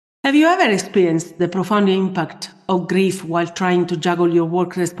Have you ever experienced the profound impact of grief while trying to juggle your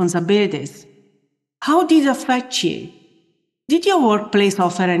work responsibilities? How did it affect you? Did your workplace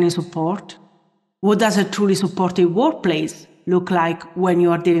offer any support? What does a truly supportive workplace look like when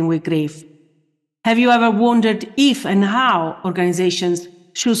you are dealing with grief? Have you ever wondered if and how organizations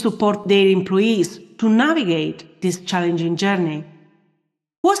should support their employees to navigate this challenging journey?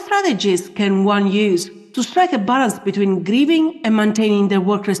 What strategies can one use to strike a balance between grieving and maintaining their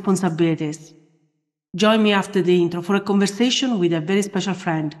work responsibilities? Join me after the intro for a conversation with a very special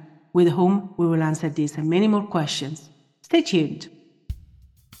friend with whom we will answer these and many more questions. Stay tuned.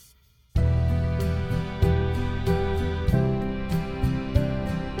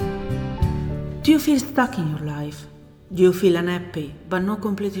 Do you feel stuck in your life? Do you feel unhappy but not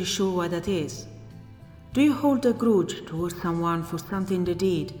completely sure why that is? Do you hold a grudge towards someone for something they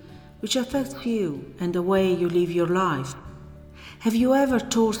did which affects you and the way you live your life? Have you ever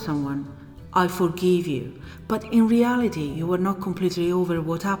told someone, "I forgive you," but in reality you were not completely over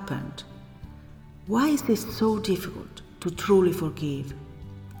what happened? Why is this so difficult to truly forgive?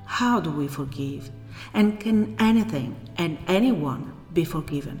 How do we forgive? And can anything and anyone be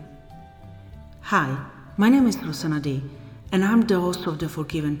forgiven? Hi, my name is Suzanne and I'm the host of the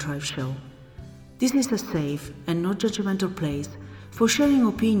Forgive and Thrive show. This is a safe and not judgmental place for sharing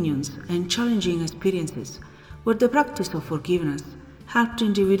opinions and challenging experiences where the practice of forgiveness helped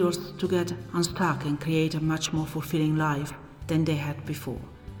individuals to get unstuck and create a much more fulfilling life than they had before.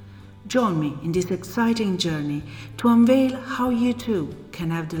 Join me in this exciting journey to unveil how you too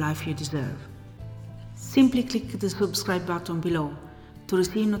can have the life you deserve. Simply click the subscribe button below to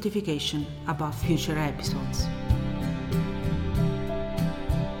receive notification about future episodes.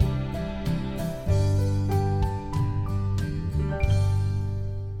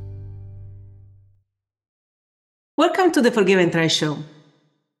 Welcome to the Forgive and Thrive show.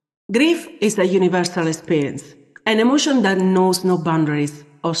 Grief is a universal experience, an emotion that knows no boundaries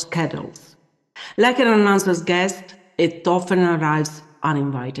or schedules. Like an unannounced guest, it often arrives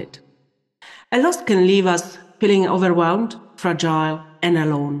uninvited. A loss can leave us feeling overwhelmed, fragile, and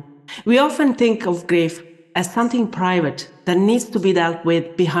alone. We often think of grief as something private that needs to be dealt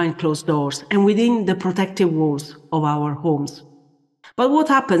with behind closed doors and within the protective walls of our homes. But what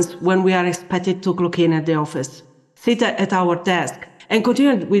happens when we are expected to clock in at the office, sit at our desk, and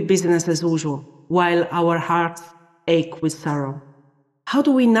continue with business as usual, while our hearts ache with sorrow? How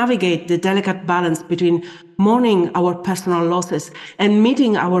do we navigate the delicate balance between mourning our personal losses and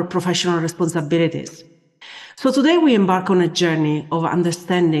meeting our professional responsibilities? So today we embark on a journey of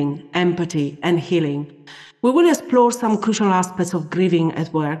understanding, empathy, and healing. We will explore some crucial aspects of grieving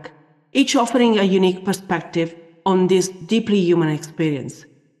at work, each offering a unique perspective on this deeply human experience.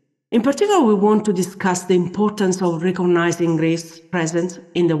 In particular, we want to discuss the importance of recognizing grief's presence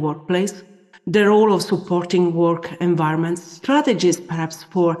in the workplace, the role of supporting work environments, strategies perhaps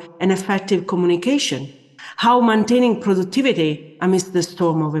for an effective communication, how maintaining productivity amidst the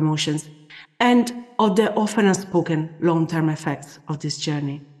storm of emotions, and of the often unspoken long-term effects of this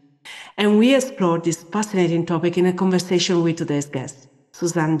journey. And we explore this fascinating topic in a conversation with today's guest,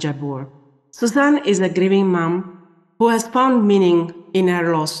 Suzanne Jabour. Suzanne is a grieving mom who has found meaning in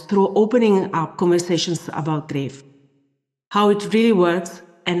her loss through opening up conversations about grief, how it really works,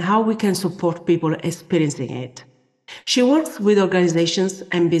 and how we can support people experiencing it. She works with organizations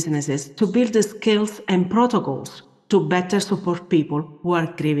and businesses to build the skills and protocols to better support people who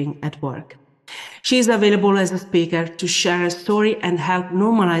are grieving at work. She is available as a speaker to share her story and help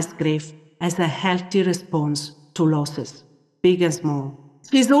normalize grief as a healthy response to losses, big and small.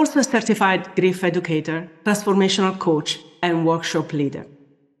 She is also a certified grief educator, transformational coach, and workshop leader.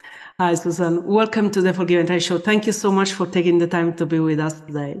 Hi, Suzanne. Welcome to the Forgive and Thrive show. Thank you so much for taking the time to be with us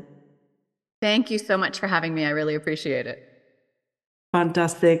today. Thank you so much for having me. I really appreciate it.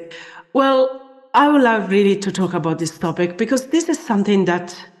 Fantastic. Well, I would love really to talk about this topic because this is something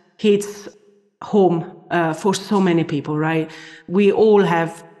that hits home for so many people, right? We all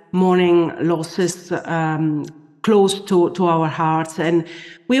have mourning losses close to our hearts, and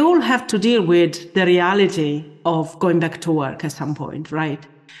we all have to deal with the reality of going back to work at some point, right?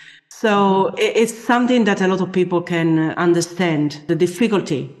 So it's something that a lot of people can understand, the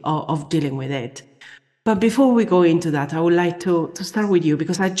difficulty of dealing with it. But before we go into that, I would like to start with you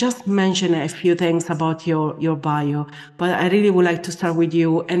because I just mentioned a few things about your bio, but I really would like to start with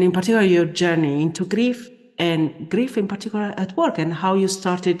you and in particular your journey into grief and grief in particular at work and how you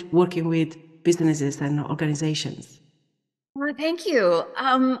started working with businesses and organizations. Well, thank you.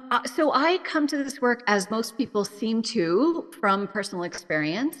 So I come to this work, as most people seem to, from personal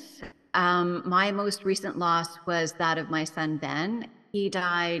experience. My most recent loss was that of my son, Ben. He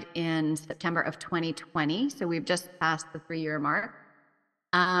died in September of 2020, so we've just passed the 3-year mark.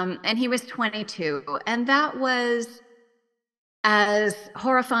 And he was 22, and that was as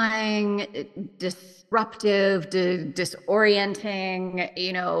horrifying, disruptive, disorienting,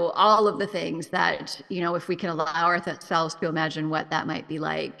 all of the things that, if we can allow ourselves to imagine what that might be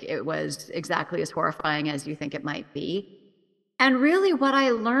like, it was exactly as horrifying as you think it might be. And really what I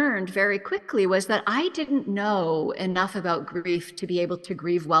learned very quickly was that I didn't know enough about grief to be able to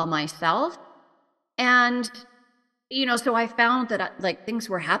grieve well myself. And so I found that like things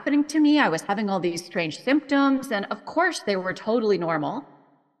were happening to me. I was having all these strange symptoms, and of course they were totally normal.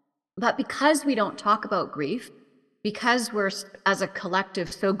 But because we don't talk about grief, because we're as a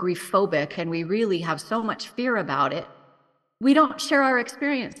collective so grief phobic and we really have so much fear about it, we don't share our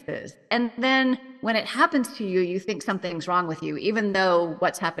experiences. And then when it happens to you, you think something's wrong with you, even though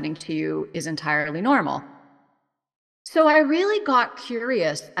what's happening to you is entirely normal. So I really got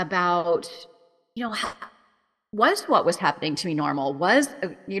curious about, was what was happening to me normal?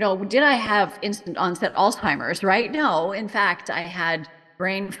 Did I have instant onset Alzheimer's, right? No, in fact, I had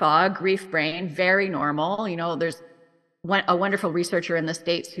brain fog, grief brain, very normal. There's a wonderful researcher in the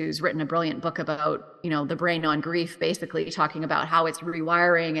States who's written a brilliant book about, the brain on grief, basically talking about how it's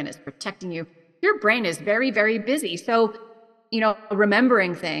rewiring and it's protecting you. Your brain is very, very busy. So,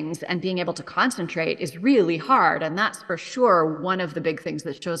 remembering things and being able to concentrate is really hard. And that's for sure one of the big things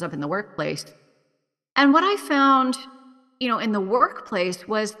that shows up in the workplace. And what I found, in the workplace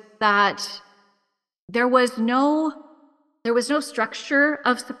was that there was no structure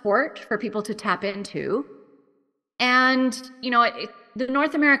of support for people to tap into. And, the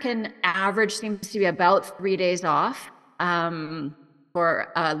North American average seems to be about 3 days off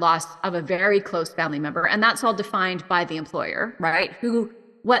for a loss of a very close family member. And that's all defined by the employer, right?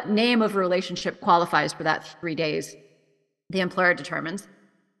 What name of relationship qualifies for that 3 days, the employer determines.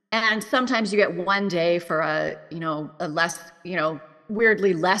 And sometimes you get 1 day for a less,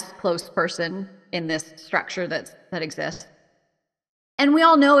 weirdly less close person in this structure that exists. And we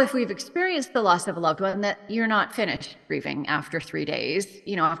all know, if we've experienced the loss of a loved one, that you're not finished grieving after 3 days.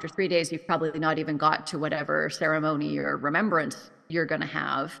 After 3 days, you've probably not even got to whatever ceremony or remembrance you're going to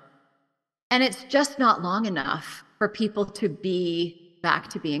have. And it's just not long enough for people to be back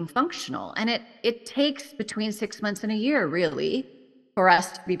to being functional. And it takes between 6 months and a year, really, for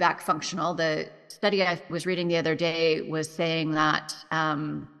us to be back functional. The study I was reading the other day was saying that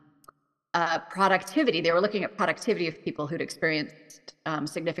productivity, they were looking at productivity of people who'd experienced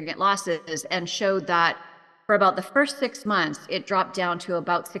significant losses, and showed that for about the first 6 months, it dropped down to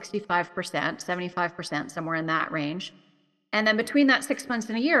about 65%, 75%, somewhere in that range. And then between that 6 months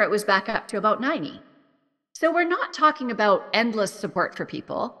and a year, it was back up to about 90. So we're not talking about endless support for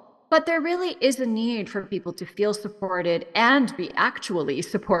people, but there really is a need for people to feel supported and be actually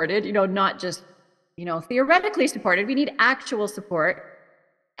supported, not just, theoretically supported. We need actual support.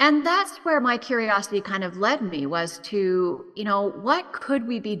 And that's where my curiosity kind of led me, was to, what could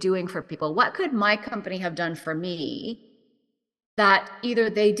we be doing for people? What could my company have done for me that either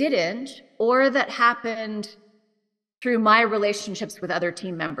they didn't, or that happened through my relationships with other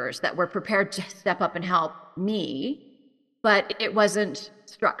team members that were prepared to step up and help me, but it wasn't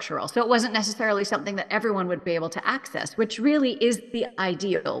structural. So it wasn't necessarily something that everyone would be able to access, which really is the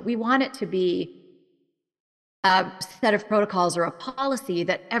ideal. We want it to be a set of protocols or a policy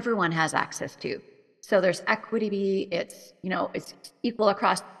that everyone has access to. So there's equity, it's equal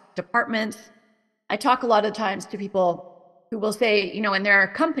across departments. I talk a lot of times to people who will say, in their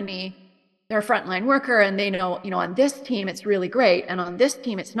company, they're a frontline worker and they know, on this team, it's really great. And on this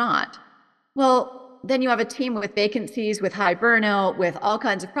team, it's not. Well, then you have a team with vacancies, with high burnout, with all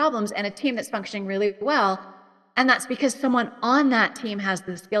kinds of problems, and a team that's functioning really well. And that's because someone on that team has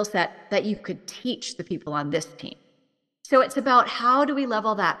the skill set that you could teach the people on this team. So it's about, how do we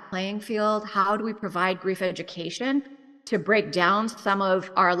level that playing field? How do we provide grief education to break down some of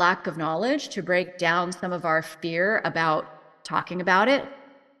our lack of knowledge, to break down some of our fear about talking about it?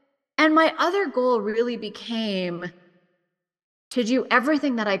 And my other goal really became to do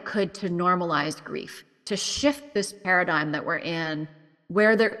everything that I could to normalize grief, to shift this paradigm that we're in,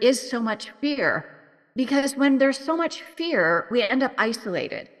 where there is so much fear. Because when there's so much fear, we end up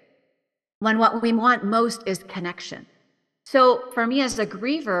isolated, when what we want most is connection. So for me as a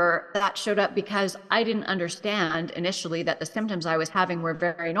griever, that showed up because I didn't understand initially that the symptoms I was having were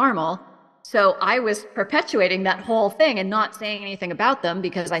very normal. So I was perpetuating that whole thing and not saying anything about them,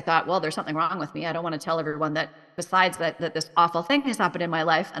 because I thought, well, there's something wrong with me. I don't want to tell everyone that besides that this awful thing has happened in my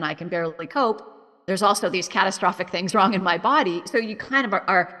life and I can barely cope, there's also these catastrophic things wrong in my body. So you kind of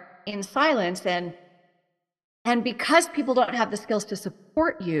are in silence. And And because people don't have the skills to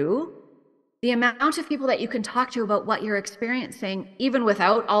support you, the amount of people that you can talk to about what you're experiencing, even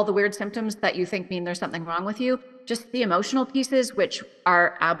without all the weird symptoms that you think mean there's something wrong with you, just the emotional pieces, which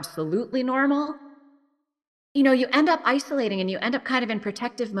are absolutely normal, you end up isolating and you end up kind of in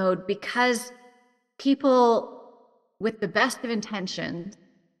protective mode because people with the best of intentions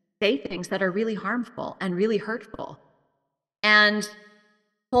say things that are really harmful and really hurtful and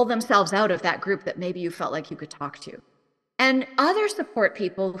pull themselves out of that group that maybe you felt like you could talk to. And other support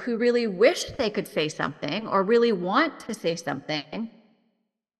people who really wish they could say something or really want to say something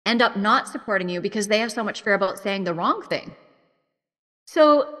end up not supporting you because they have so much fear about saying the wrong thing.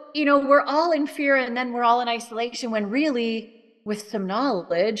 So, we're all in fear and then we're all in isolation when really, with some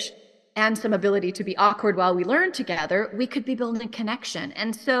knowledge and some ability to be awkward while we learn together, we could be building connection.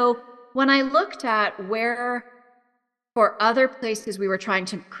 And so when I looked at where, for other places we were trying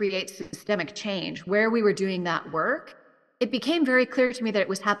to create systemic change, where we were doing that work, it became very clear to me that it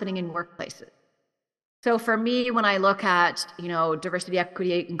was happening in workplaces. So for me, when I look at, diversity,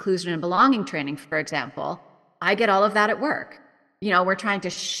 equity, inclusion, and belonging training, for example, I get all of that at work. We're trying to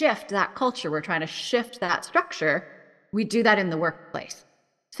shift that culture. We're trying to shift that structure. We do that in the workplace.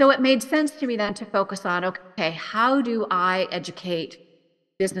 So it made sense to me then to focus on, okay, how do I educate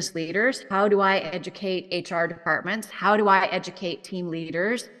business leaders? How do I educate HR departments? How do I educate team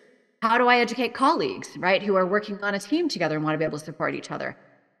leaders? How do I educate colleagues, right, who are working on a team together and want to be able to support each other?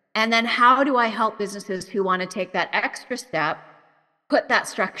 And then how do I help businesses who want to take that extra step, put that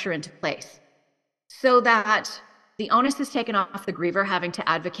structure into place so that the onus is taken off the griever having to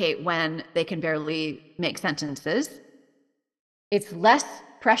advocate when they can barely make sentences. It's less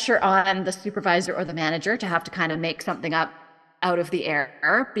pressure on the supervisor or the manager to have to kind of make something up out of the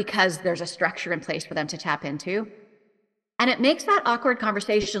air because there's a structure in place for them to tap into. And it makes that awkward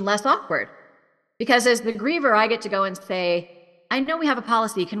conversation less awkward because as the griever, I get to go and say, I know we have a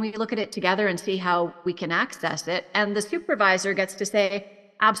policy. Can we look at it together and see how we can access it? And the supervisor gets to say,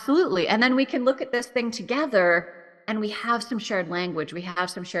 absolutely. And then we can look at this thing together and we have some shared language. We have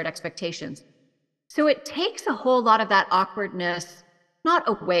some shared expectations. So it takes a whole lot of that awkwardness, not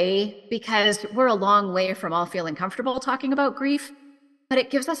away, because we're a long way from all feeling comfortable talking about grief, but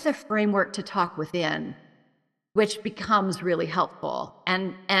it gives us a framework to talk within, which becomes really helpful.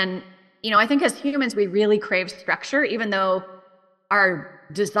 And I think as humans, we really crave structure, even though our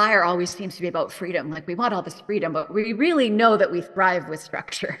desire always seems to be about freedom. Like we want all this freedom, but we really know that we thrive with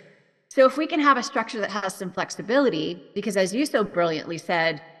structure. So if we can have a structure that has some flexibility, because as you so brilliantly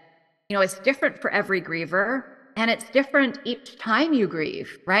said, it's different for every griever and it's different each time you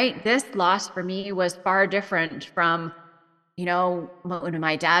grieve, right? This loss for me was far different from, when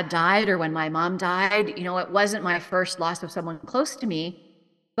my dad died or when my mom died. It wasn't my first loss of someone close to me,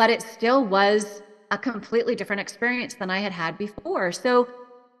 but it still was a completely different experience than I had had before. So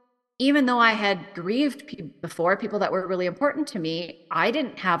even though I had grieved before, people that were really important to me, I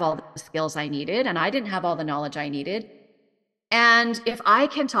didn't have all the skills I needed and I didn't have all the knowledge I needed. And if I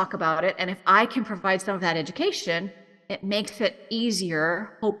can talk about it and if I can provide some of that education, it makes it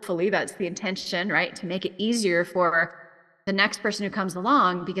easier. Hopefully that's the intention, right? To make it easier for the next person who comes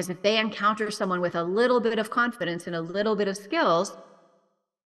along, because if they encounter someone with a little bit of confidence and a little bit of skills,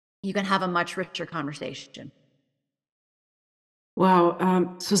 you can have a much richer conversation.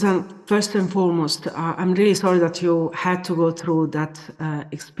 Wow, Suzanne, first and foremost, I'm really sorry that you had to go through that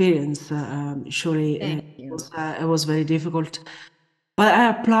experience. Surely it was very difficult. But I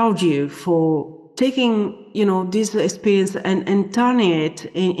applaud you for taking, this experience and turning it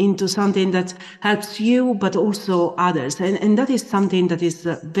into something that helps you, but also others. And that is something that is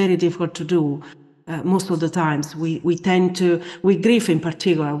very difficult to do. Most of the times we grieve in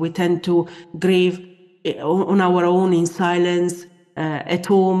particular, we tend to grieve on our own in silence, at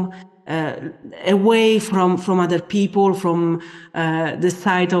home, away from other people, from the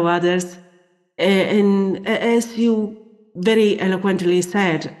sight of others. And as you very eloquently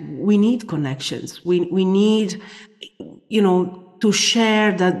said, we need connections. We need, to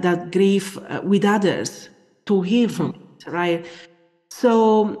share that grief with others, to heal from it, right?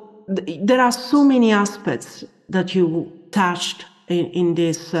 So there are so many aspects that you touched in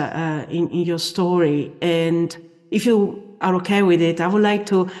this in your story, and if you are okay with it, I would like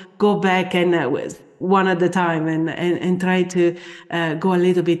to go back and one at a time and try to go a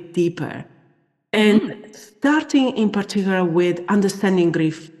little bit deeper. And starting in particular with understanding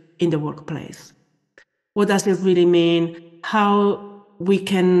grief in the workplace. What does it really mean? How we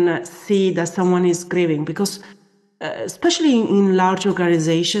can see that someone is grieving? Because especially in large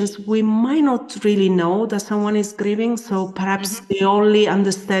organizations, we might not really know that someone is grieving. So perhaps the only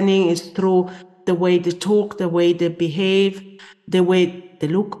understanding is through the way they talk, the way they behave, the way they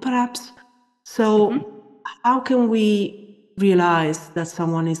look, perhaps. So how can we realize that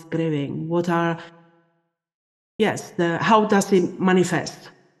someone is grieving? How does it manifest?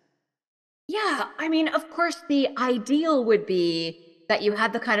 Yeah, I mean, of course, the ideal would be that you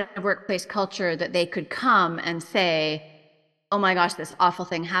had the kind of workplace culture that they could come and say, oh my gosh, this awful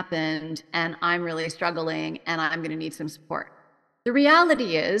thing happened and I'm really struggling and I'm going to need some support. The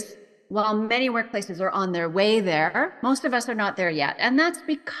reality is, while many workplaces are on their way there, most of us are not there yet. And that's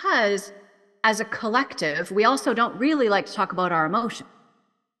because as a collective, we also don't really like to talk about our emotions,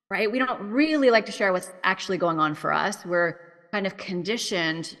 right? We don't really like to share what's actually going on for us. We're kind of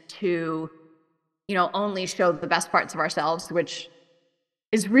conditioned to, only show the best parts of ourselves, which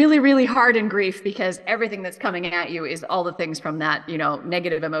is really, really hard in grief because everything that's coming at you is all the things from that,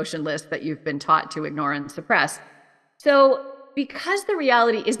 negative emotion list that you've been taught to ignore and suppress. So because the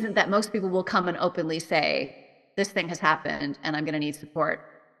reality isn't that most people will come and openly say, this thing has happened and I'm going to need support.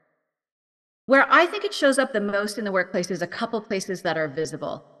 Where I think it shows up the most in the workplace is a couple places that are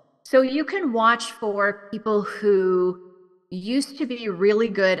visible. So you can watch for people who used to be really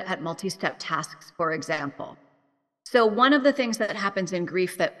good at multi-step tasks, for example. So one of the things that happens in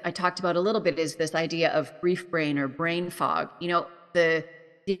grief that I talked about a little bit is this idea of grief brain or brain fog. The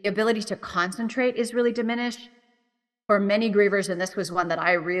ability to concentrate is really diminished. For many grievers, and this was one that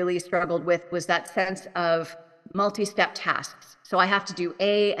I really struggled with, was that sense of multi-step tasks. So I have to do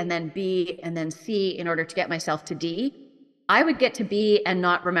A and then B and then C in order to get myself to D. I would get to B and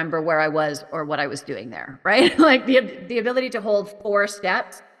not remember where I was or what I was doing there, right? Like the ability to hold 4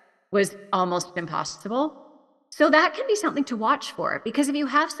 steps was almost impossible. So that can be something to watch for, because if you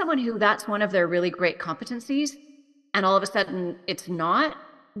have someone who that's one of their really great competencies and all of a sudden it's not,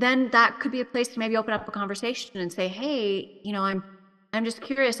 then that could be a place to maybe open up a conversation and say, hey, I'm just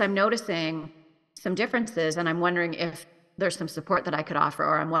curious, I'm noticing some differences and I'm wondering if there's some support that I could offer,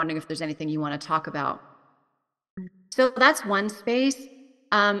 or I'm wondering if there's anything you want to talk about. So that's one space.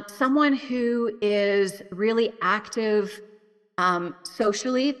 Someone who is really active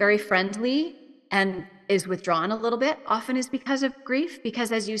socially, very friendly, and is withdrawn a little bit often is because of grief,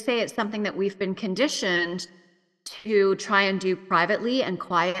 because as you say, it's something that we've been conditioned to try and do privately and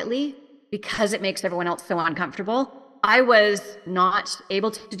quietly because it makes everyone else so uncomfortable. I was not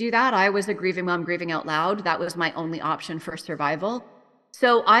able to do that. I was a grieving mom, grieving out loud. That was my only option for survival.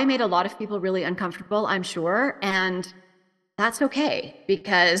 So I made a lot of people really uncomfortable, I'm sure. And that's okay,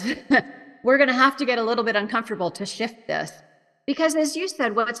 because we're going to have to get a little bit uncomfortable to shift this. Because as you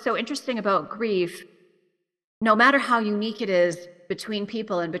said, what's so interesting about grief, no matter how unique it is between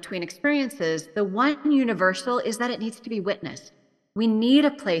people and between experiences, the one universal is that it needs to be witnessed. We need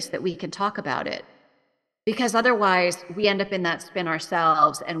a place that we can talk about it, because otherwise we end up in that spin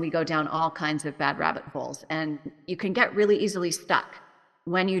ourselves and we go down all kinds of bad rabbit holes. And you can get really easily stuck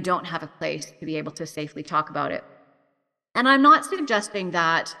when you don't have a place to be able to safely talk about it. And I'm not suggesting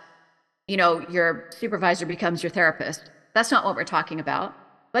that, your supervisor becomes your therapist. That's not what we're talking about.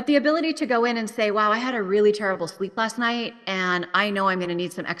 But the ability to go in and say, wow, I had a really terrible sleep last night and I know I'm going to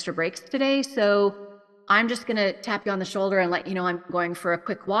need some extra breaks today. So I'm just going to tap you on the shoulder and let you know I'm going for a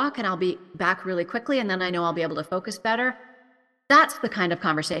quick walk and I'll be back really quickly. And then I know I'll be able to focus better. That's the kind of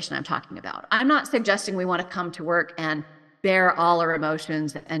conversation I'm talking about. I'm not suggesting we want to come to work and bear all our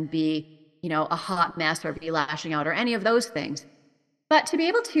emotions and be, a hot mess or be lashing out or any of those things. But to be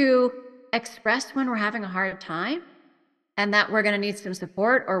able to express when we're having a hard time and that we're going to need some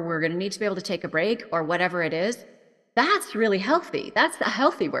support, or we're going to need to be able to take a break, or whatever it is, that's really healthy. That's a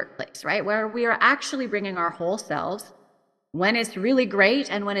healthy workplace, right? Where we are actually bringing our whole selves when it's really great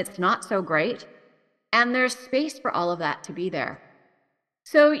and when it's not so great. And there's space for all of that to be there.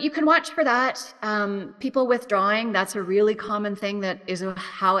 So you can watch for that. People withdrawing, that's a really common thing that is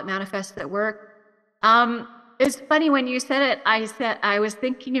how it manifests at work. It's funny when you said it, I was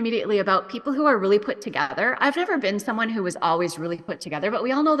thinking immediately about people who are really put together. I've never been someone who was always really put together, but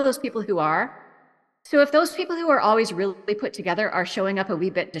we all know those people who are. So if those people who are always really put together are showing up a wee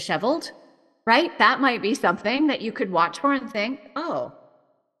bit disheveled, right? That might be something that you could watch for and think, oh,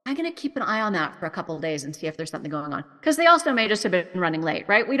 I'm going to keep an eye on that for a couple of days and see if there's something going on. Because they also may just have been running late,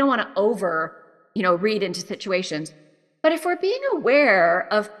 right? We don't want to read into situations. But if we're being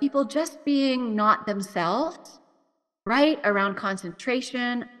aware of people just being not themselves, right? Around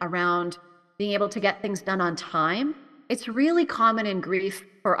concentration, around being able to get things done on time, it's really common in grief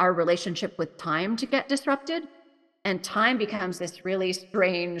for our relationship with time to get disrupted. And time becomes this really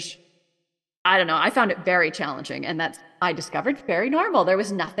strange, I don't know, I found it very challenging. And I discovered very normal. There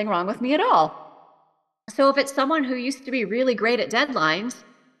was nothing wrong with me at all. So if it's someone who used to be really great at deadlines,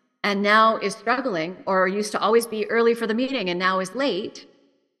 and now is struggling, or used to always be early for the meeting and now is late,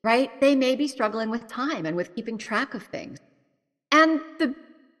 right? They may be struggling with time and with keeping track of things. And the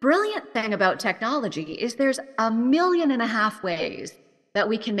brilliant thing about technology is there's 1.5 million ways that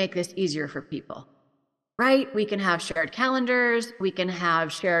we can make this easier for people, right? We can have shared calendars, we can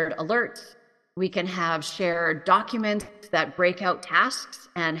have shared alerts, we can have shared documents that break out tasks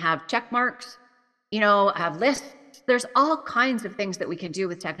and have check marks, have lists. There's all kinds of things that we can do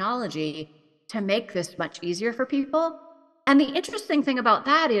with technology to make this much easier for people. And the interesting thing about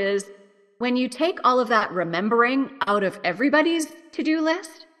that is when you take all of that remembering out of everybody's to-do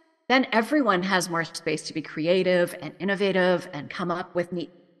list, then everyone has more space to be creative and innovative and come up with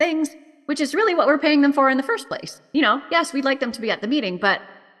neat things, which is really what we're paying them for in the first place. Yes, we'd like them to be at the meeting, but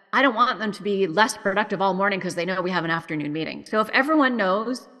I don't want them to be less productive all morning because they know we have an afternoon meeting. So if everyone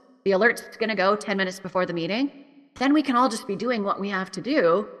knows the alert's going to go 10 minutes before the meeting, then we can all just be doing what we have to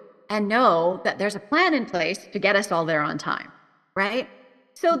do and know that there's a plan in place to get us all there on time, right?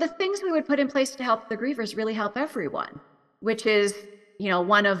 So the things we would put in place to help the grievers really help everyone, which is,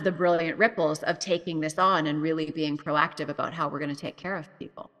 one of the brilliant ripples of taking this on and really being proactive about how we're going to take care of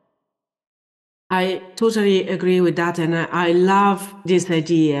people. I totally agree with that, and I love this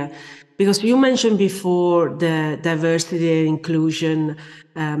idea because you mentioned before the diversity and inclusion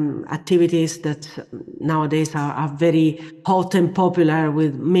activities that nowadays are very hot and popular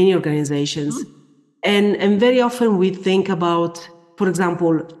with many organizations. And very often we think about, for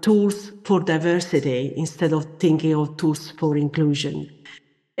example, tools for diversity instead of thinking of tools for inclusion.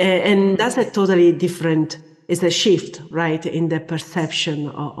 And that's a totally different, it's a shift, right, in the perception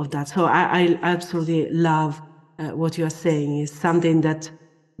of that. So I absolutely love what you are saying. It's something that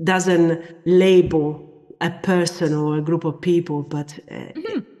doesn't label a person or a group of people, but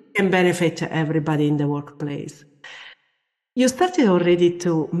it can benefit everybody in the workplace. You started already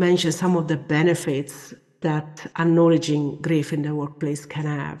to mention some of the benefits that acknowledging grief in the workplace can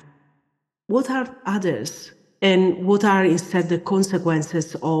have. What are others? And what are instead the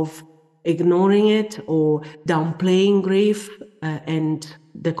consequences of ignoring it or downplaying grief and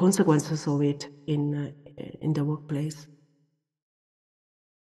the consequences of it in the workplace?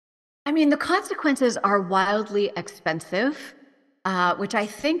 I mean, the consequences are wildly expensive, which I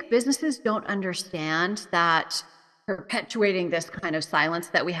think businesses don't understand, that perpetuating this kind of silence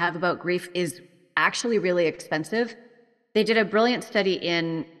that we have about grief is actually really expensive. They did a brilliant study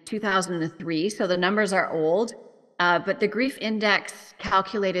in 2003, so the numbers are old, but the Grief Index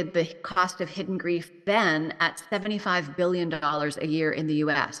calculated the cost of hidden grief then at $75 billion a year in the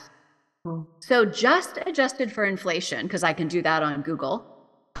US. So just adjusted for inflation, because I can do that on Google,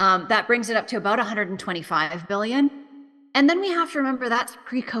 that brings it up to about 125 billion. And then we have to remember that's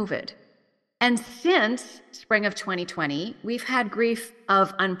pre-COVID. And since spring of 2020, we've had grief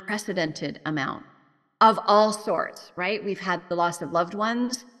of unprecedented amount of all sorts, right? We've had the loss of loved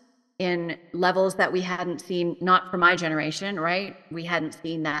ones in levels that we hadn't seen, not for my generation, right? We hadn't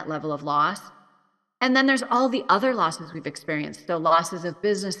seen that level of loss. And then there's all the other losses we've experienced. So losses of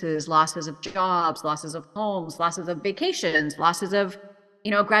businesses, losses of jobs, losses of homes, losses of vacations, losses of,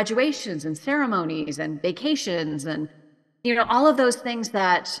 graduations and ceremonies and vacations and, all of those things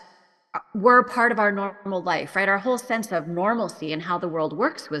that were part of our normal life, right? Our whole sense of normalcy and how the world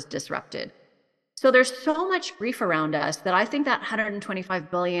works was disrupted. So there's so much grief around us that I think that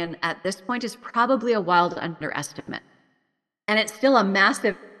 125 billion at this point is probably a wild underestimate. And it's still a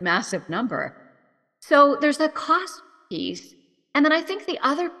massive, massive number. So there's the cost piece. And then I think the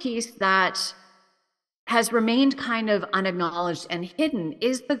other piece that has remained kind of unacknowledged and hidden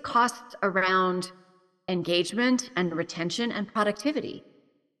is the costs around engagement and retention and productivity.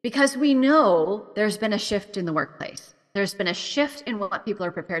 Because we know there's been a shift in the workplace. There's been a shift in what people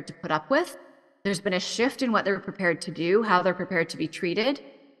are prepared to put up with. There's been a shift in what they're prepared to do, how they're prepared to be treated.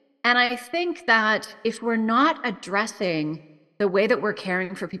 And I think that if we're not addressing the way that we're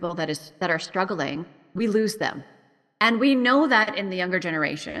caring for people that are struggling, we lose them. And we know that in the younger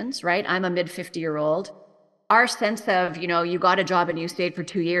generations, right? I'm a mid-50-year-old. Our sense of, you got a job and you stayed for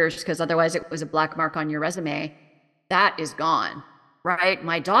 2 years because otherwise it was a black mark on your resume, that is gone, right?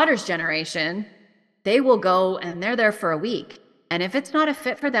 My daughter's generation, they will go and they're there for a week. And if it's not a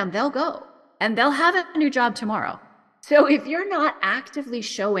fit for them, they'll go and they'll have a new job tomorrow. So if you're not actively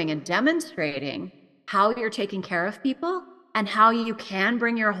showing and demonstrating how you're taking care of people and how you can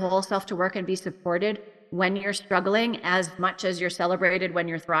bring your whole self to work and be supported when you're struggling as much as you're celebrated when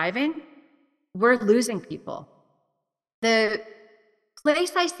you're thriving, we're losing people. The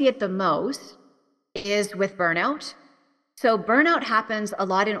place I see it the most is with burnout. So burnout happens a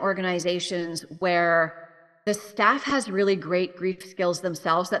lot in organizations where the staff has really great grief skills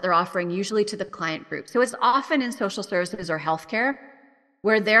themselves that they're offering usually to the client group. So it's often in social services or healthcare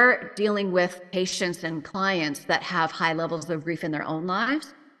where they're dealing with patients and clients that have high levels of grief in their own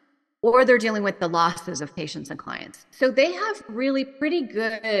lives, or they're dealing with the losses of patients and clients. So they have really pretty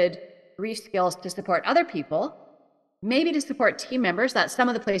good grief skills to support other people, maybe to support team members. That's some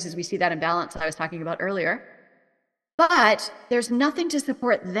of the places we see that imbalance I was talking about earlier. But there's nothing to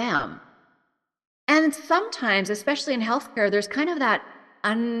support them. And sometimes, especially in healthcare, there's kind of that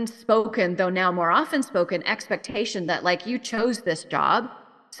unspoken, though now more often spoken, expectation that like you chose this job,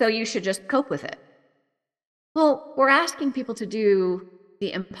 so you should just cope with it. Well, we're asking people to do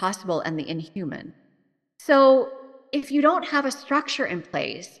the impossible and the inhuman. So if you don't have a structure in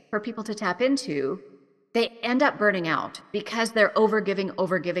place for people to tap into, they end up burning out because they're overgiving,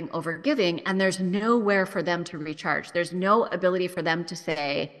 overgiving, overgiving, and there's nowhere for them to recharge. There's no ability for them to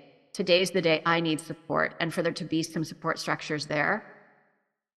say, today's the day I need support, and for there to be some support structures there.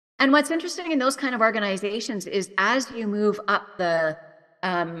 And what's interesting in those kind of organizations is as you move up the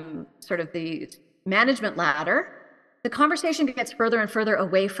sort of the management ladder, the conversation gets further and further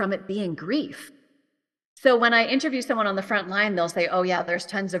away from it being grief. So when I interview someone on the front line, they'll say, oh yeah, there's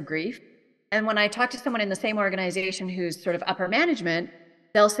tons of grief. And when I talk to someone in the same organization who's sort of upper management,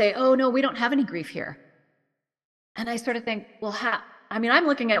 they'll say, oh no, we don't have any grief here. And I sort of think, well, I'm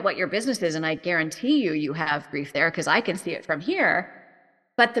looking at what your business is, and I guarantee you have grief there because I can see it from here.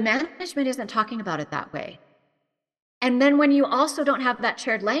 But the management isn't talking about it that way. And then when you also don't have that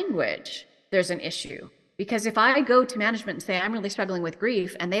shared language, there's an issue. Because if I go to management and say, I'm really struggling with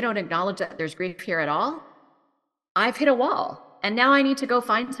grief, and they don't acknowledge that there's grief here at all, I've hit a wall. And now I need to go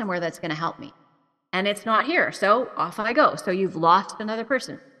find somewhere that's going to help me. And it's not here. So off I go. So you've lost another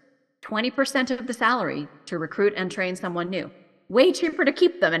person. 20% of the salary to recruit and train someone new. Way cheaper to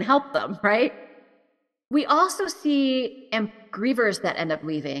keep them and help them, right? We also see grievers that end up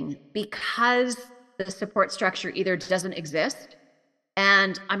leaving because the support structure either doesn't exist.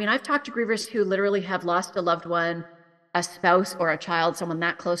 And I've talked to grievers who literally have lost a loved one, a spouse or a child, someone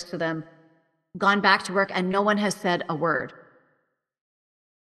that close to them, gone back to work, and no one has said a word.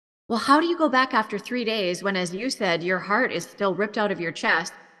 Well, how do you go back after 3 days when, as you said, your heart is still ripped out of your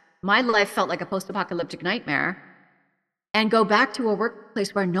chest? My life felt like a post-apocalyptic nightmare. And go back to a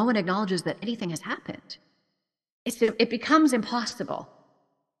workplace where no one acknowledges that anything has happened. It becomes impossible.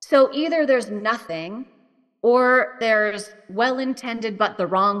 So either there's nothing, or there's well-intended but the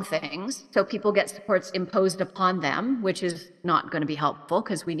wrong things. So people get supports imposed upon them, which is not going to be helpful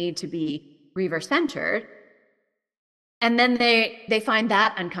because we need to be griever-centered. And then they find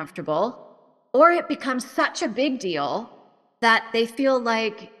that uncomfortable, or it becomes such a big deal that they feel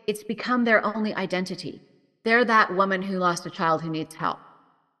like it's become their only identity. They're that woman who lost a child who needs help.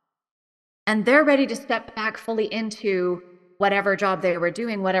 And they're ready to step back fully into whatever job they were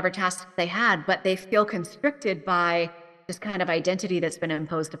doing, whatever tasks they had, but they feel constricted by this kind of identity that's been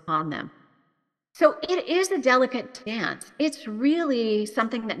imposed upon them. So it is a delicate dance. It's really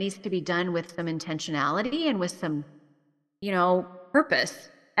something that needs to be done with some intentionality and with some, purpose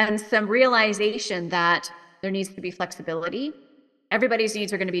and some realization that there needs to be flexibility. Everybody's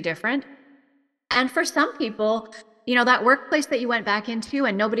needs are going to be different. And for some people, that workplace that you went back into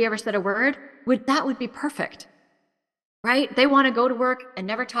and nobody ever said a word, that would be perfect, right? They want to go to work and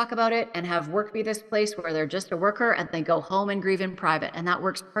never talk about it and have work be this place where they're just a worker and they go home and grieve in private. And that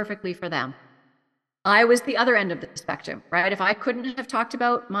works perfectly for them. I was the other end of the spectrum, right? If I couldn't have talked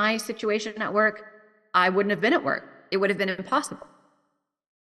about my situation at work, I wouldn't have been at work. It would have been impossible.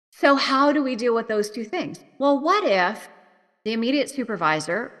 So how do we deal with those two things? Well, what if the immediate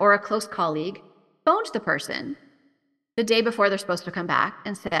supervisor or a close colleague phoned the person the day before they're supposed to come back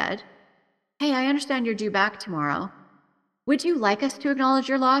and said, hey, I understand you're due back tomorrow. Would you like us to acknowledge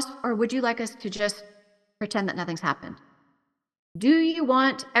your loss, or would you like us to just pretend that nothing's happened? Do you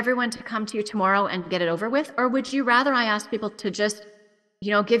want everyone to come to you tomorrow and get it over with? Or would you rather I ask people to just,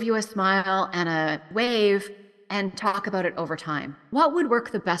 give you a smile and a wave and talk about it over time? What would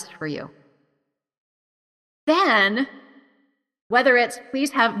work the best for you? Then, whether it's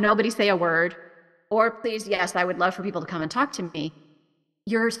please have nobody say a word, or please, yes, I would love for people to come and talk to me,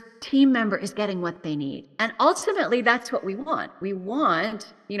 your team member is getting what they need. And ultimately, that's what we want. We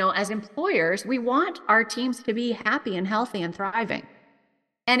want, as employers, we want our teams to be happy and healthy and thriving.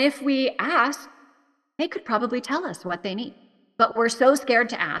 And if we ask, they could probably tell us what they need. But we're so scared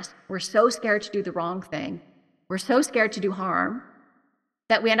to ask. We're so scared to do the wrong thing. We're so scared to do harm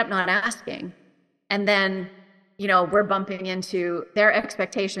that we end up not asking. And then, we're bumping into their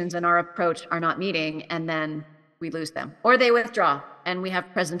expectations and our approach are not meeting, and then we lose them. Or they withdraw, and we have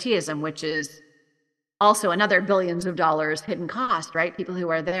presenteeism, which is also another billions of dollars hidden cost, right? People who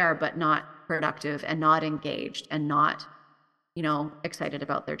are there but not productive and not engaged and not, excited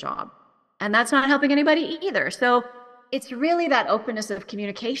about their job. And that's not helping anybody either. So it's really that openness of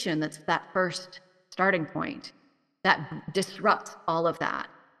communication that's that first starting point that disrupts all of that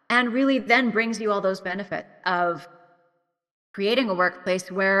and really then brings you all those benefits of creating a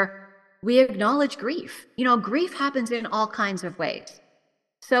workplace where we acknowledge grief. Grief happens in all kinds of ways.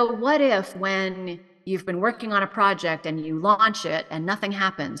 So what if when you've been working on a project and you launch it and nothing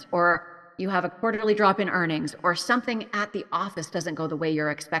happens, or you have a quarterly drop in earnings, or something at the office doesn't go the way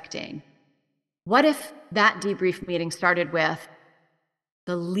you're expecting? What if that debrief meeting started with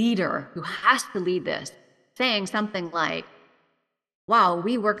the leader who has to lead this saying something like, wow,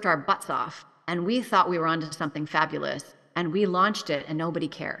 we worked our butts off and we thought we were onto something fabulous and we launched it and nobody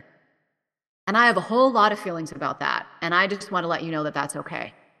cared. And I have a whole lot of feelings about that. And I just want to let you know that that's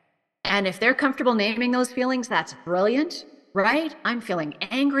okay. And if they're comfortable naming those feelings, that's brilliant, right? I'm feeling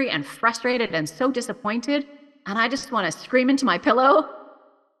angry and frustrated and so disappointed. And I just want to scream into my pillow.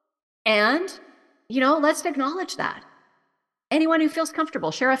 And, let's acknowledge that. Anyone who feels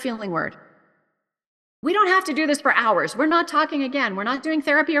comfortable, share a feeling word. We don't have to do this for hours. We're not talking again. We're not doing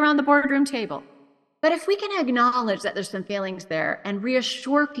therapy around the boardroom table. But if we can acknowledge that there's some feelings there and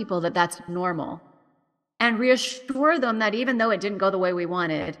reassure people that that's normal, and reassure them that even though it didn't go the way we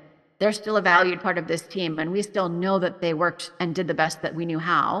wanted, they're still a valued part of this team and we still know that they worked and did the best that we knew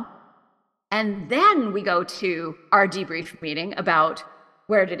how. And then we go to our debrief meeting about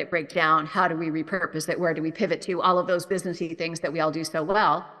where did it break down? How do we repurpose it? Where do we pivot to? All of those businessy things that we all do so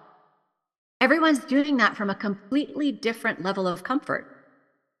well. Everyone's doing that from a completely different level of comfort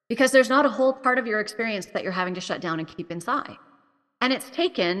because there's not a whole part of your experience that you're having to shut down and keep inside. And it's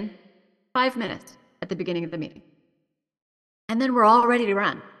taken 5 minutes at the beginning of the meeting. And then we're all ready to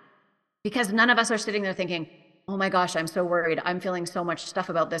run because none of us are sitting there thinking, oh my gosh, I'm so worried. I'm feeling so much stuff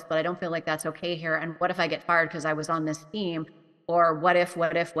about this, but I don't feel like that's okay here. And what if I get fired because I was on this team? Or what if?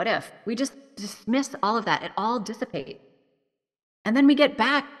 We just dismiss all of that. It all dissipates. And then we get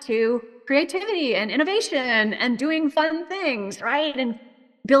back to creativity and innovation and doing fun things, right? And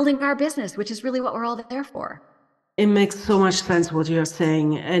building our business, which is really what we're all there for. It makes so much sense what you're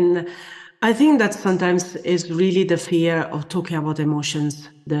saying. And I think that sometimes is really the fear of talking about emotions,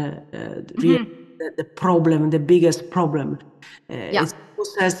 the problem, the biggest problem. It's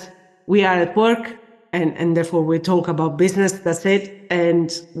says we are at work and therefore we talk about business, that's it. And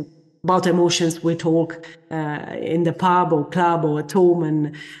about emotions, we talk in the pub or club or at home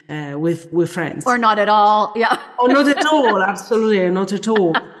and with friends. Or not at all, yeah. Or not at all, absolutely, not at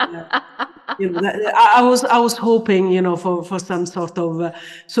all. I was hoping, for some sort of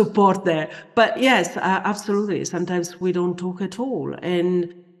support there. But yes, absolutely. Sometimes we don't talk at all,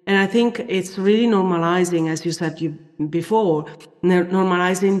 and I think it's really normalizing, as you said before,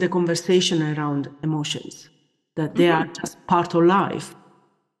 normalizing the conversation around emotions, that they are just part of life.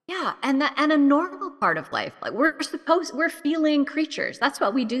 Yeah, and a normal part of life. Like we're feeling creatures. That's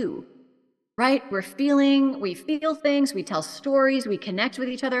what we do, right? We feel things, we tell stories, we connect with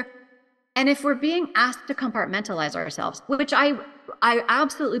each other. And if we're being asked to compartmentalize ourselves, which I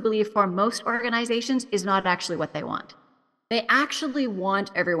absolutely believe for most organizations is not actually what they want. They actually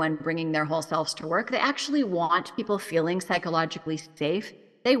want everyone bringing their whole selves to work. They actually want people feeling psychologically safe.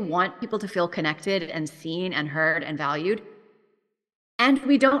 They want people to feel connected and seen and heard and valued. And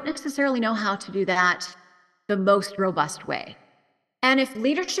we don't necessarily know how to do that the most robust way. And if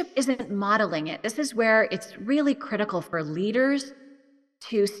leadership isn't modeling it, this is where it's really critical for leaders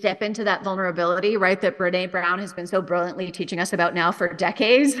to step into that vulnerability, right? That Brené Brown has been so brilliantly teaching us about now for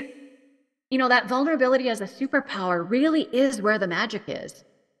decades. That vulnerability as a superpower really is where the magic is,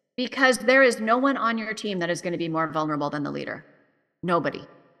 because there is no one on your team that is going to be more vulnerable than the leader. Nobody.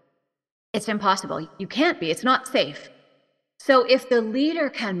 It's impossible. You can't be. It's not safe. So if the leader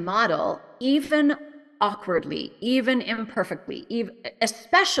can model, even awkwardly, even imperfectly,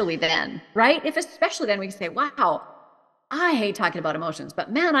 especially then, right? Especially then we can say, wow, I hate talking about emotions,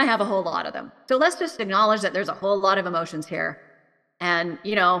 but man, I have a whole lot of them. So let's just acknowledge that there's a whole lot of emotions here. And,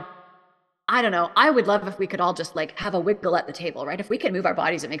 I don't know, I would love if we could all just have a wiggle at the table, right? If we can move our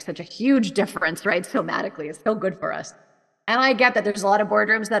bodies, it makes such a huge difference, right? Somatically, it's so good for us. And I get that there's a lot of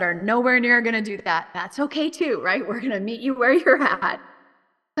boardrooms that are nowhere near going to do that. That's okay too, right? We're going to meet you where you're at.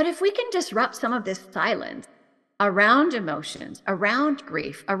 But if we can disrupt some of this silence around emotions, around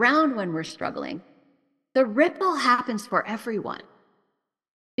grief, around when we're struggling, the ripple happens for everyone.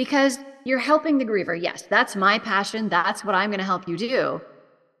 Because you're helping the griever. Yes, that's my passion. That's what I'm going to help you do.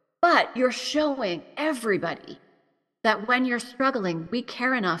 But you're showing everybody that when you're struggling, we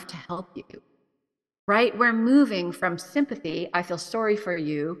care enough to help you. right? We're moving from sympathy, I feel sorry for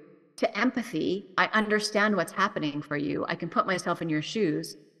you, to empathy, I understand what's happening for you, I can put myself in your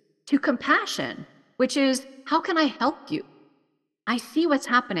shoes, to compassion, which is, how can I help you? I see what's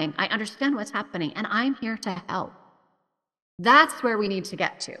happening, I understand what's happening, and I'm here to help. That's where we need to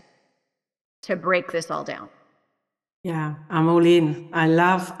get to break this all down. Yeah, I'm all in. I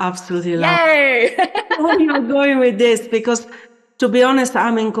absolutely love Yay! where you're going with this, because to be honest,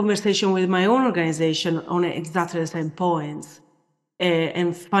 I'm in conversation with my own organization on exactly the same points.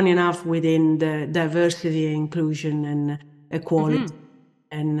 And funny enough, within the diversity, inclusion, and equality,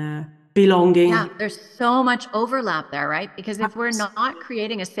 and belonging. Yeah, there's so much overlap there, right? Because if we're not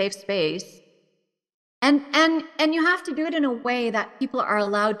creating a safe space, and you have to do it in a way that people are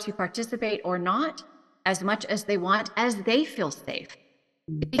allowed to participate or not as much as they want, as they feel safe.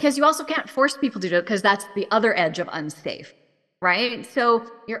 Because you also can't force people to do it, because that's the other edge of unsafe, right? So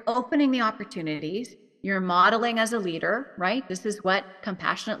you're opening the opportunities, you're modeling as a leader, right? This is what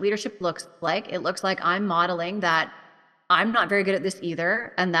compassionate leadership looks like. It looks like I'm modeling that I'm not very good at this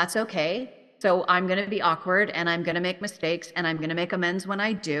either, and that's okay. So I'm going to be awkward, and I'm going to make mistakes, and I'm going to make amends when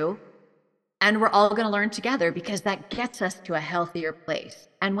I do. And we're all going to learn together, because that gets us to a healthier place.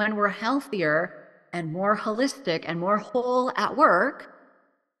 And when we're healthier and more holistic and more whole at work,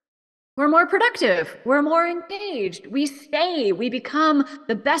 we're more productive, we're more engaged, we stay, we become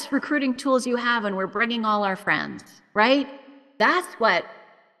the best recruiting tools you have, and we're bringing all our friends, right? That's what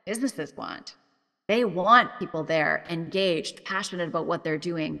businesses want. They want people there, engaged, passionate about what they're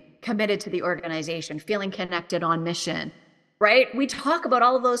doing, committed to the organization, feeling connected on mission, right? We talk about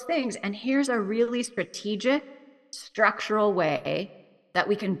all of those things, and here's a really strategic, structural way that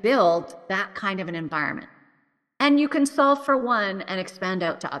we can build that kind of an environment. And you can solve for one and expand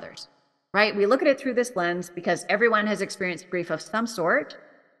out to others, right? We look at it through this lens because everyone has experienced grief of some sort,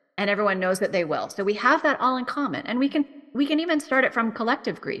 and everyone knows that they will. So we have that all in common, and we can even start it from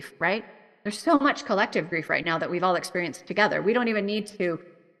collective grief, right? There's so much collective grief right now that we've all experienced together. We don't even need to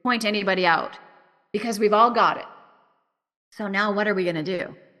point anybody out, because we've all got it. So now what are we going to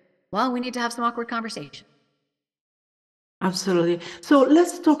do? Well, we need to have some awkward conversation. Absolutely. So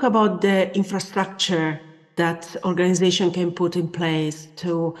let's talk about the infrastructure that organization can put in place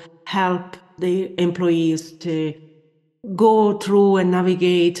to help the employees to go through and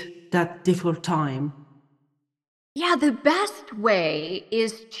navigate that difficult time. Yeah, the best way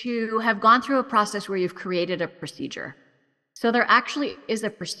is to have gone through a process where you've created a procedure. So there actually is a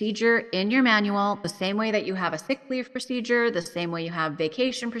procedure in your manual, the same way that you have a sick leave procedure, the same way you have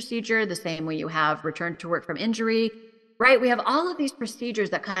vacation procedure, the same way you have return to work from injury, right? We have all of these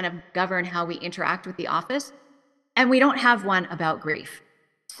procedures that kind of govern how we interact with the office, and we don't have one about grief.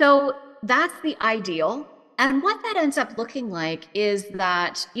 So that's the ideal. And what that ends up looking like is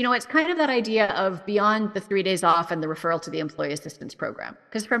that, it's kind of that idea of beyond the 3 days off and the referral to the employee assistance program.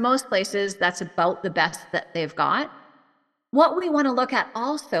 Because for most places, that's about the best that they've got. What we want to look at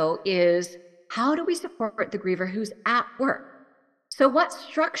also is, how do we support the griever who's at work? So what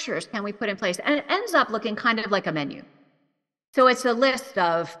structures can we put in place? And it ends up looking kind of like a menu. So it's a list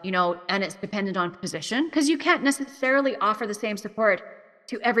of, and it's dependent on position, because you can't necessarily offer the same support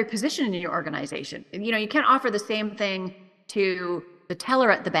to every position in your organization. You can't offer the same thing to the teller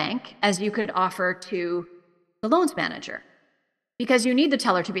at the bank as you could offer to the loans manager, because you need the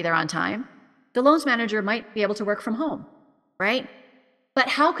teller to be there on time. The loans manager might be able to work from home, right? But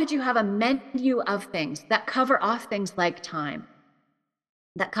how could you have a menu of things that cover off things like time,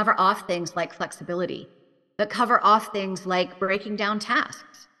 that cover off things like flexibility, that cover off things like breaking down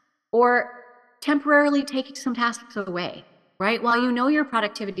tasks or temporarily taking some tasks away, right? While you know your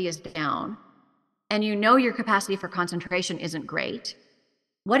productivity is down and you know your capacity for concentration isn't great,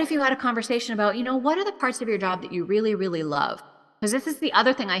 what if you had a conversation about, what are the parts of your job that you really, really love? Because this is the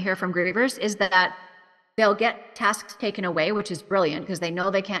other thing I hear from grievers, is that they'll get tasks taken away, which is brilliant because they know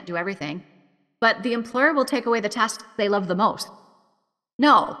they can't do everything, but the employer will take away the tasks they love the most.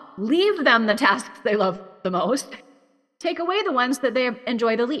 No, leave them the tasks they love the most. Take away the ones that they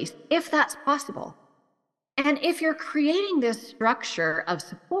enjoy the least, if that's possible. And if you're creating this structure of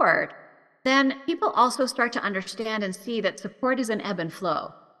support, then people also start to understand and see that support is an ebb and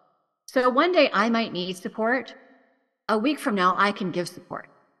flow. So one day I might need support. A week from now, I can give support.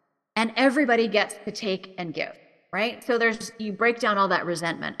 And everybody gets to take and give, right? So you break down all that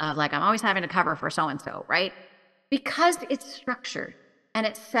resentment of like, I'm always having to cover for so-and-so, right? Because it's structured and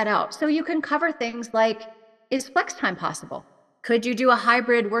it's set out. So you can cover things like, is flex time possible? Could you do a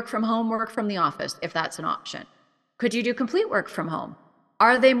hybrid work from home, work from the office, if that's an option? Could you do complete work from home?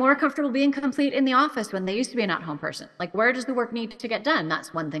 Are they more comfortable being complete in the office when they used to be an at-home person? Like, where does the work need to get done?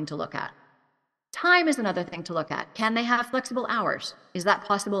 That's one thing to look at. Time is another thing to look at. Can they have flexible hours? Is that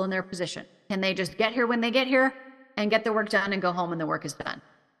possible in their position? Can they just get here when they get here and get the work done and go home when the work is done?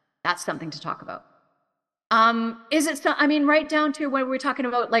 That's something to talk about. Is it so, I mean, right down to when we were talking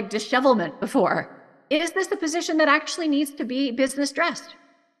about like dishevelment before. Is this a position that actually needs to be business dressed?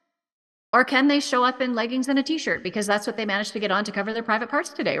 Or can they show up in leggings and a t-shirt because that's what they managed to get on to cover their private parts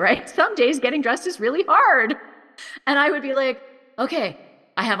today, right? Some days getting dressed is really hard. And I would be like, okay,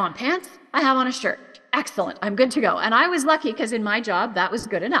 I have on pants, I have on a shirt. Excellent, I'm good to go. And I was lucky because in my job, that was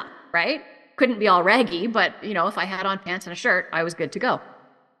good enough, right? Couldn't be all raggy, but if I had on pants and a shirt, I was good to go.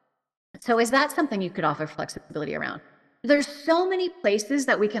 So is that something you could offer flexibility around? There's so many places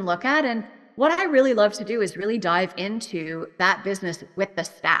that we can look at. And what I really love to do is really dive into that business with the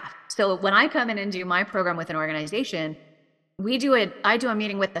staff. So when I come in and do my program with an organization, I do a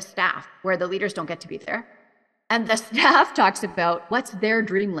meeting with the staff where the leaders don't get to be there. And the staff talks about what's their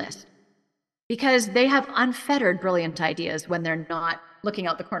dream list, because they have unfettered, brilliant ideas when they're not looking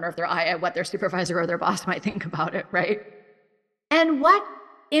out the corner of their eye at what their supervisor or their boss might think about it, right? And what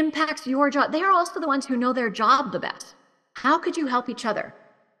impacts your job? They are also the ones who know their job the best. How could you help each other?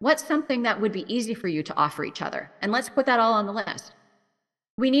 What's something that would be easy for you to offer each other? And let's put that all on the list.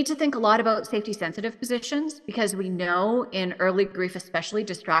 We need to think a lot about safety sensitive positions because we know in early grief, especially,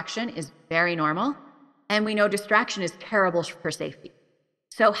 distraction is very normal. And we know distraction is terrible for safety.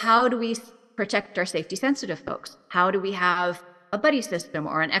 So how do we protect our safety sensitive folks? How do we have a buddy system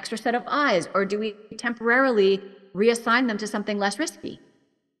or an extra set of eyes? Or do we temporarily reassign them to something less risky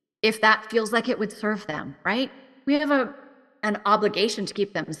if that feels like it would serve them, right? We have an obligation to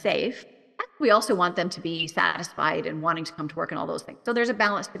keep them safe. And we also want them to be satisfied and wanting to come to work and all those things. So there's a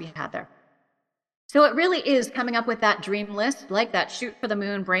balance to be had there. So it really is coming up with that dream list, like that shoot for the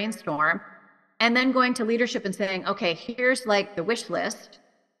moon brainstorm, and then going to leadership and saying, okay, here's like the wish list.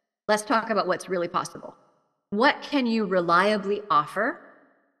 Let's talk about what's really possible. What can you reliably offer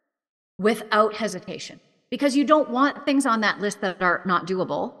without hesitation? Because you don't want things on that list that are not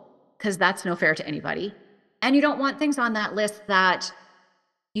doable, because that's no fair to anybody. And you don't want things on that list that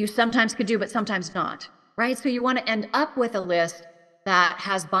you sometimes could do, but sometimes not, right? So you want to end up with a list that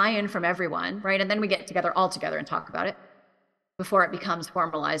has buy-in from everyone, right? And then we get together all together and talk about it before it becomes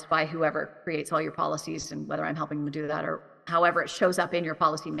formalized by whoever creates all your policies, and whether I'm helping them do that or however it shows up in your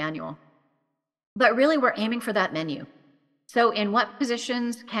policy manual. But really, we're aiming for that menu. So in what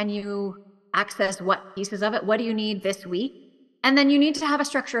positions can you access what pieces of it? What do you need this week? And then you need to have a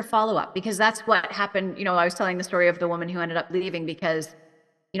structure of follow-up, because that's what happened. I was telling the story of the woman who ended up leaving because,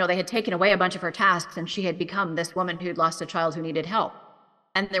 they had taken away a bunch of her tasks and she had become this woman who'd lost a child who needed help.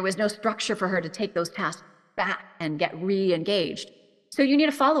 And there was no structure for her to take those tasks back and get re-engaged. So you need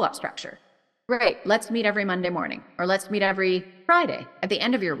a follow-up structure. Right, let's meet every Monday morning, or let's meet every Friday at the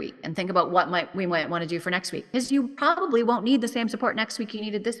end of your week and think about what we might want to do for next week, because you probably won't need the same support next week you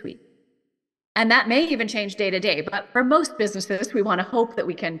needed this week. And that may even change day to day, but for most businesses, we want to hope that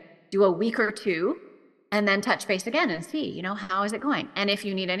we can do a week or two and then touch base again and see, how is it going? And if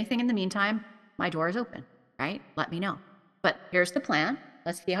you need anything in the meantime, my door is open, right? Let me know. But here's the plan.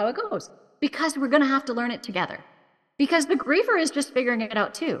 Let's see how it goes. Because we're going to have to learn it together. Because the griever is just figuring it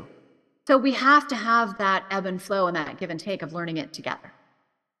out too. So we have to have that ebb and flow and that give and take of learning it together.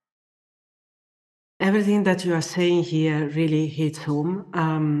 Everything that you are saying here really hits home.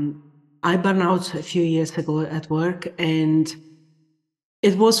 I burned out a few years ago at work, and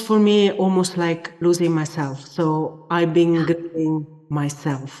it was for me almost like losing myself. So I've been grieving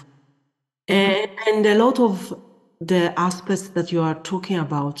myself. And a lot of the aspects that you are talking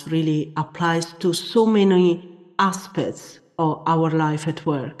about really applies to so many aspects of our life at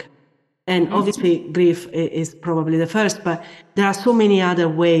work. And obviously grief is probably the first, but there are so many other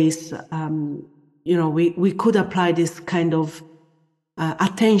ways, we could apply this kind of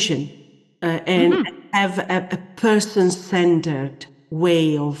attention and have a person-centered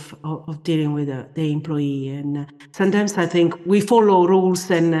way of dealing with the employee. And sometimes I think we follow rules,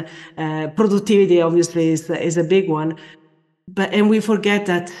 and productivity obviously is a big one, and we forget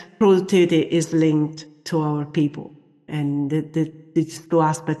that productivity is linked to our people, and these two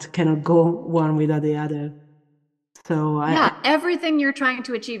aspects cannot go one without the other. So everything you're trying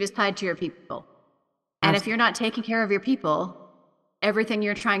to achieve is tied to your people. And if you're not taking care of your people, everything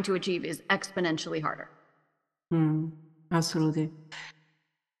you're trying to achieve is exponentially harder. Absolutely.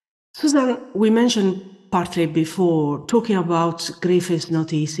 Suzanne, we mentioned partly before, talking about grief is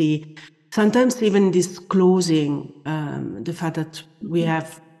not easy. Sometimes even disclosing the fact that we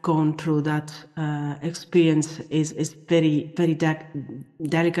have gone through that experience is very, very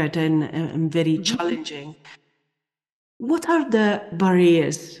delicate and very challenging. What are the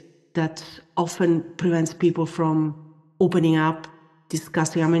barriers that often prevents people from opening up,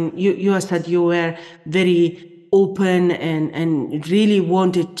 discussing. I mean, you said you were very open and really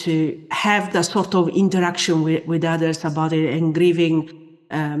wanted to have that sort of interaction with others about it, and grieving,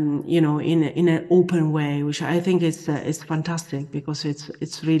 in an open way, which I think is fantastic, because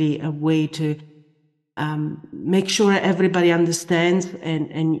it's really a way to make sure everybody understands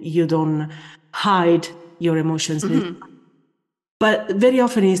and you don't hide your emotions. Mm-hmm. But very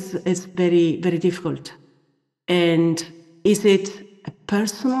often it's very, very difficult. And is it a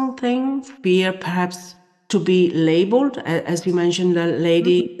personal thing, fear perhaps to be labeled, as you mentioned, the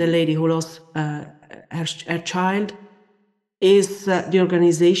lady who lost her child? Is the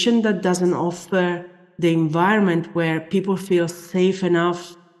organization that doesn't offer the environment where people feel safe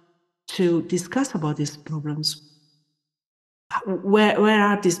enough to discuss about these problems? Where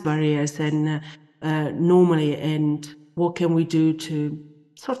are these barriers, and normally, and what can we do to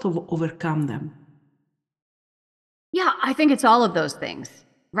sort of overcome them? Yeah, I think it's all of those things,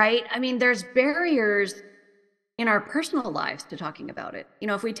 right? I mean, there's barriers in our personal lives to talking about it.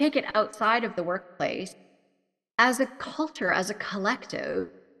 If we take it outside of the workplace, as a culture, as a collective,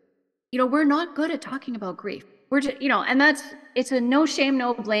 we're not good at talking about grief. We're just, and it's a no shame,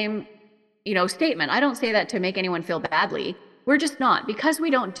 no blame, statement. I don't say that to make anyone feel badly. We're just not, because we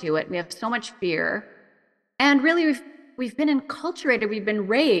don't do it. We have so much fear. And really we've been enculturated, we've been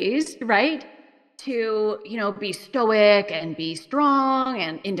raised, right, to, be stoic and be strong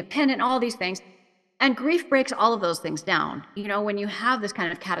and independent, all these things. And grief breaks all of those things down. When you have this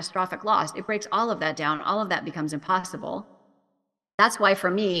kind of catastrophic loss, it breaks all of that down. All of that becomes impossible. That's why for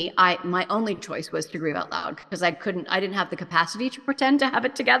me, my only choice was to grieve out loud, because I didn't have the capacity to pretend to have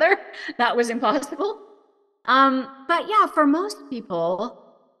it together. That was impossible. But yeah, for most people,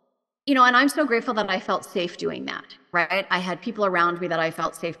 and I'm so grateful that I felt safe doing that, right? I had people around me that I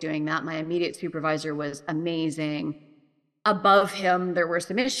felt safe doing that. My immediate supervisor was amazing. Above him, there were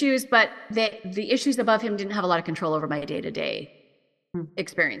some issues, but the issues above him didn't have a lot of control over my day-to-day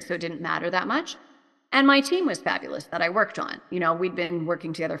experience, so it didn't matter that much. And my team was fabulous that I worked on. We'd been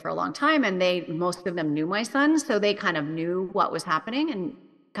working together for a long time, and most of them knew my son, so they kind of knew what was happening and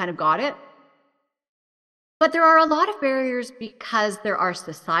kind of got it. But there are a lot of barriers because there are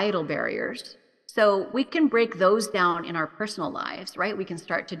societal barriers. So we can break those down in our personal lives, right? We can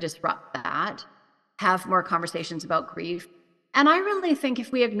start to disrupt that, have more conversations about grief. And I really think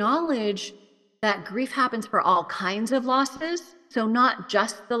if we acknowledge that grief happens for all kinds of losses, so not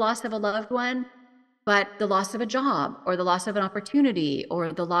just the loss of a loved one, but the loss of a job, or the loss of an opportunity,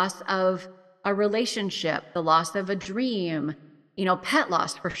 or the loss of a relationship, the loss of a dream. Pet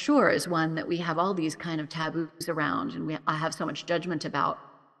loss for sure is one that we have all these kind of taboos around, and I have so much judgment about.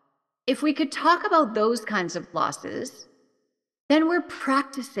 If we could talk about those kinds of losses, then we're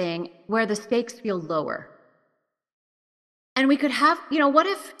practicing where the stakes feel lower. And we could have, what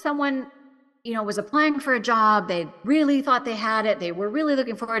if someone, was applying for a job, they really thought they had it, they were really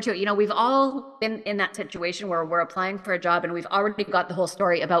looking forward to it. We've all been in that situation where we're applying for a job and we've already got the whole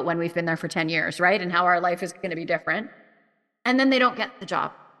story about when we've been there for 10 years, right? And how our life is going to be different. And then they don't get the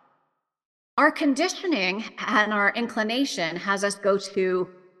job. Our conditioning and our inclination has us go to,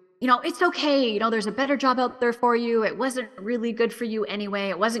 it's okay, there's a better job out there for you. It wasn't really good for you anyway.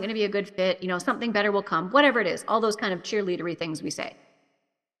 It wasn't going to be a good fit. Something better will come, whatever it is, all those kind of cheerleadery things we say.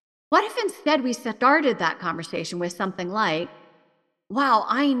 What if instead we started that conversation with something like, wow,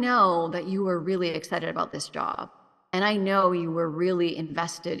 I know that you were really excited about this job. And I know you were really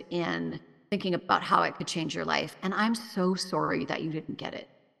invested in thinking about how it could change your life. And I'm so sorry that you didn't get it.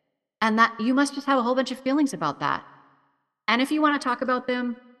 And that you must just have a whole bunch of feelings about that. And if you want to talk about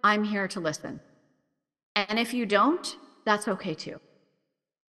them, I'm here to listen. And if you don't, that's okay too.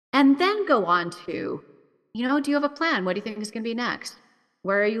 And then go on to, do you have a plan? What do you think is going to be next?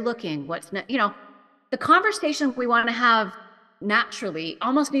 Where are you looking? What's next? The conversation we want to have naturally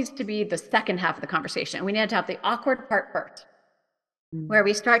almost needs to be the second half of the conversation. We need to have the awkward part first, where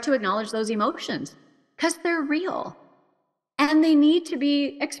we start to acknowledge those emotions, because they're real and they need to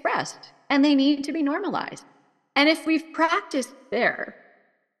be expressed and they need to be normalized. And if we've practiced there,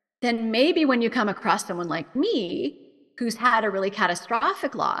 then maybe when you come across someone like me who's had a really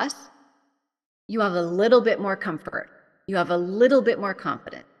catastrophic loss, you have a little bit more comfort. You have a little bit more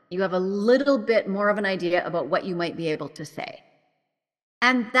confidence. You have a little bit more of an idea about what you might be able to say.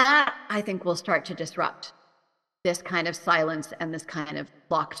 And that, I think, will start to disrupt this kind of silence and this kind of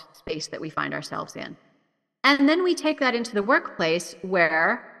locked space that we find ourselves in. And then we take that into the workplace,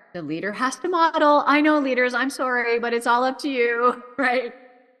 where the leader has to model. I know, leaders, I'm sorry, but it's all up to you, right?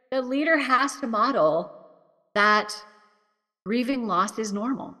 The leader has to model that grieving loss is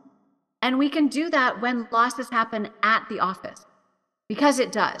normal. And we can do that when losses happen at the office, because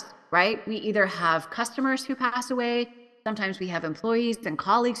it does, right? We either have customers who pass away, sometimes we have employees and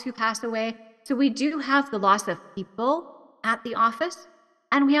colleagues who pass away. So we do have the loss of people at the office,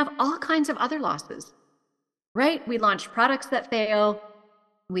 and we have all kinds of other losses, right? We launch products that fail.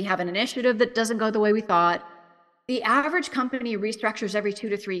 We have an initiative that doesn't go the way we thought. The average company restructures every 2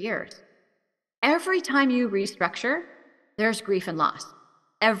 to 3 years. Every time you restructure, there's grief and loss.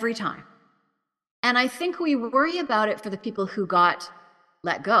 Every time. And I think we worry about it for the people who got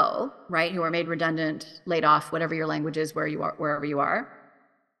let go, right? Who are made redundant, laid off, whatever your language is, where you are, wherever you are.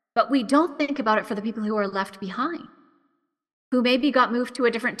 But we don't think about it for the people who are left behind, who maybe got moved to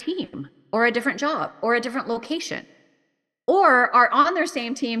a different team or a different job or a different location, or are on their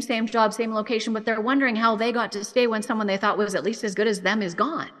same team, same job, same location, but they're wondering how they got to stay when someone they thought was at least as good as them is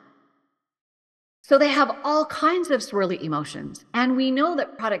gone. So they have all kinds of swirly emotions. And we know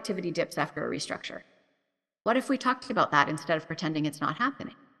that productivity dips after a restructure. What if we talked about that instead of pretending it's not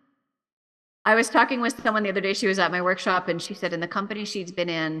happening? I was talking with someone the other day. She was at my workshop, and she said in the company she's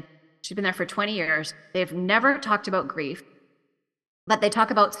been there for 20 years. They've never talked about grief, but they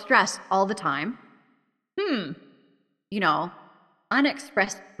talk about stress all the time.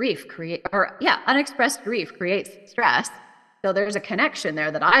 Unexpressed grief creates stress. So there's a connection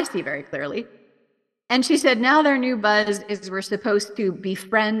there that I see very clearly. And she said, now their new buzz is we're supposed to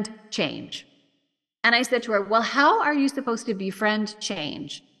befriend change. And I said to her, well, how are you supposed to befriend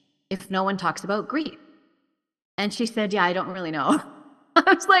change if no one talks about grief? And she said, yeah, I don't really know.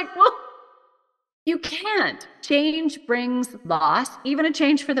 I was like, well, you can't. Change brings loss, even a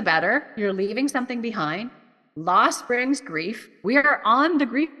change for the better. You're leaving something behind. Loss brings grief. We are on the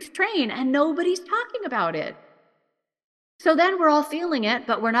grief train and nobody's talking about it. So then we're all feeling it,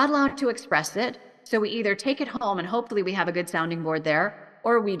 but we're not allowed to express it. So we either take it home and hopefully we have a good sounding board there,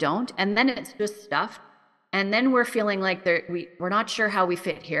 or we don't. And then it's just stuff. And then we're feeling like we're not sure how we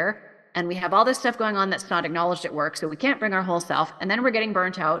fit here. And we have all this stuff going on that's not acknowledged at work. So we can't bring our whole self. And then we're getting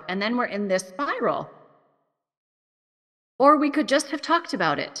burnt out. And then we're in this spiral. Or we could just have talked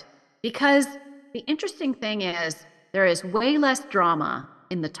about it. Because the interesting thing is there is way less drama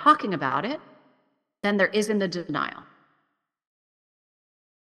in the talking about it than there is in the denial.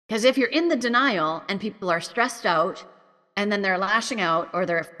 Because if you're in the denial and people are stressed out and then they're lashing out, or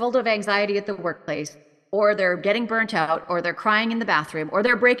they're full of anxiety at the workplace, or they're getting burnt out, or they're crying in the bathroom, or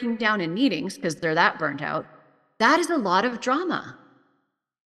they're breaking down in meetings because they're that burnt out, that is a lot of drama.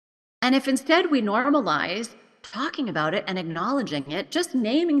 And if instead we normalize talking about it and acknowledging it, just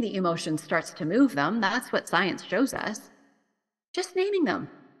naming the emotion starts to move them. That's what science shows us. Just naming them.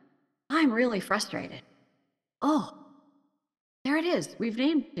 I'm really frustrated. Oh, there it is. We've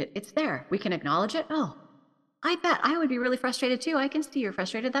named it. It's there. We can acknowledge it. Oh, I bet I would be really frustrated too. I can see you're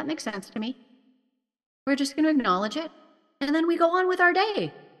frustrated. That makes sense to me. We're just going to acknowledge it. And then we go on with our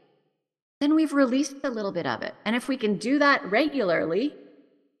day. Then we've released a little bit of it. And if we can do that regularly,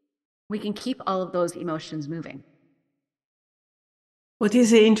 we can keep all of those emotions moving. What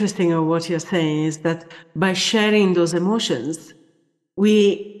is interesting of what you're saying is that by sharing those emotions,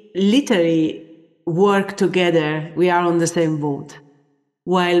 we literally work together. We are on the same boat.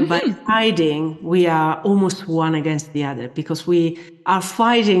 While by hiding, we are almost one against the other, because we are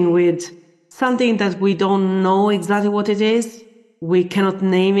fighting with something that we don't know exactly what it is. We cannot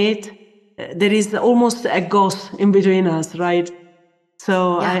name it. There is almost a ghost in between us, right?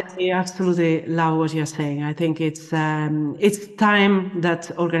 So Yeah. I absolutely love what you're saying. I think it's time that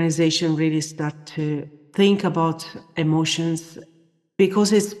organizations really start to think about emotions,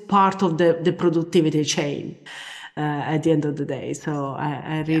 because it's part of the productivity chain at the end of the day. So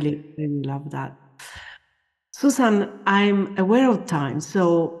I really, really love that. Suzanne, I'm aware of time.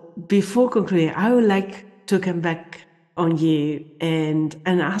 So before concluding, I would like to come back on you and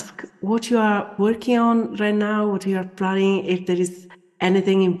ask what you are working on right now, what you are planning, if there is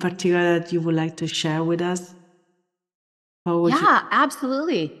anything in particular that you would like to share with us.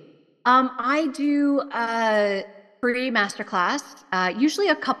 Absolutely. I do a free masterclass, usually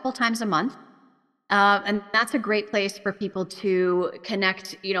a couple times a month. And that's a great place for people to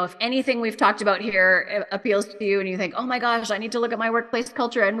connect. If anything we've talked about here appeals to you and you think, oh my gosh, I need to look at my workplace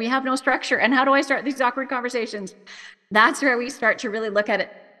culture and we have no structure. And how do I start these awkward conversations? That's where we start to really look at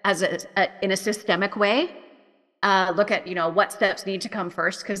it as in a systemic way. Look at, what steps need to come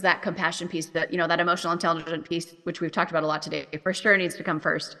first, because that compassion piece, that emotional intelligence piece, which we've talked about a lot today, for sure needs to come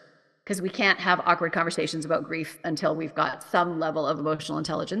first, because we can't have awkward conversations about grief until we've got some level of emotional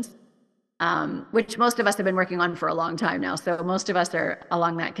intelligence. Which most of us have been working on for a long time now. So most of us are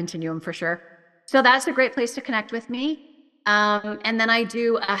along that continuum for sure. So that's a great place to connect with me. And then I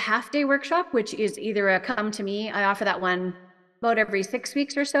do a half-day workshop, which is either a come to me. I offer that one about every 6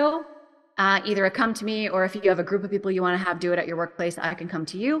 weeks or so. Either a come to me, or if you have a group of people you want to have do it at your workplace, I can come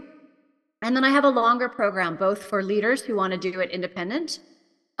to you. And then I have a longer program, both for leaders who want to do it independent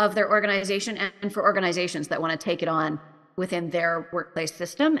of their organization and for organizations that want to take it on within their workplace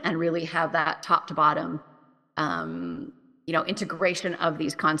system and really have that top to bottom integration of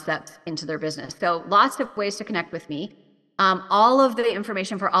these concepts into their business. So lots of ways to connect with me. All of the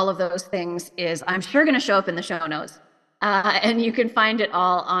information for all of those things is, I'm sure, going to show up in the show notes. And you can find it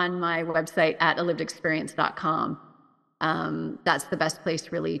all on my website at alivedexperience.com. That's the best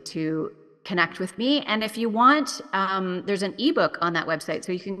place really to connect with me. And if you want, there's an ebook on that website.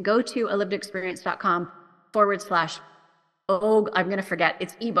 So you can go to alivedexperience.com I'm going to forget.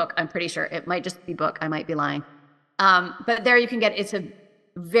 It's ebook. I'm pretty sure it might just be book. I might be lying. But there you can it's a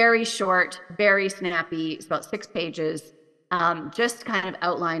very short, very snappy, it's about 6 pages, just kind of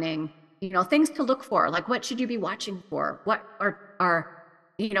outlining, things to look for, like what should you be watching for? What are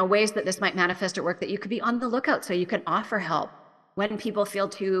ways that this might manifest at work that you could be on the lookout so you can offer help when people feel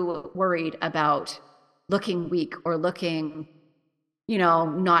too worried about looking weak or looking,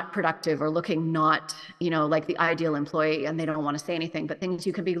 not productive or looking not, like the ideal employee, and they don't want to say anything, but things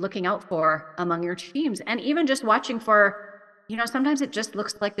you can be looking out for among your teams. And even just watching for, sometimes it just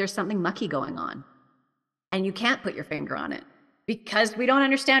looks like there's something mucky going on and you can't put your finger on it because we don't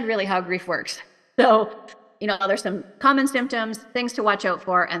understand really how grief works. So, there's some common symptoms, things to watch out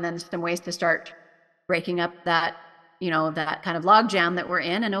for, and then some ways to start breaking up that, that kind of log jam that we're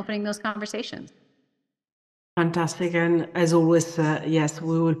in and opening those conversations. Fantastic. And as always, yes,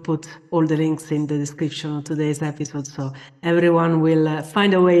 we will put all the links in the description of today's episode, so everyone will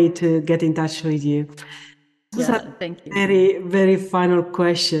find a way to get in touch with you. Yeah, thank you. Very, very final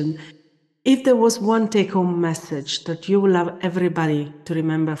question. If there was one take-home message that you would love everybody to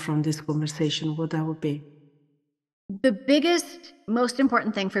remember from this conversation, what that would be? The biggest, most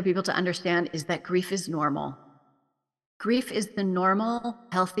important thing for people to understand is that grief is normal. Grief is the normal,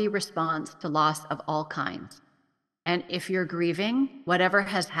 healthy response to loss of all kinds. And if you're grieving, whatever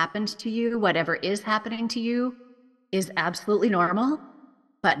has happened to you, whatever is happening to you, is absolutely normal,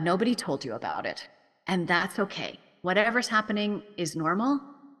 but nobody told you about it. And that's okay. Whatever's happening is normal.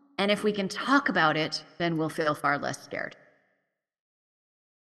 And if we can talk about it, then we'll feel far less scared.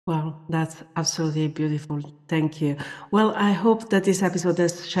 Well, that's absolutely beautiful. Thank you. Well, I hope that this episode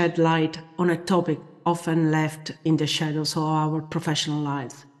has shed light on a topic often left in the shadows of our professional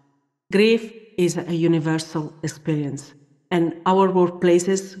lives. Grief is a universal experience, and our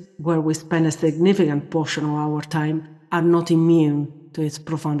workplaces, where we spend a significant portion of our time, are not immune to its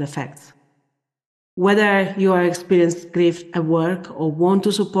profound effects. Whether you are experiencing grief at work or want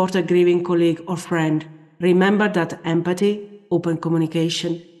to support a grieving colleague or friend, remember that empathy, open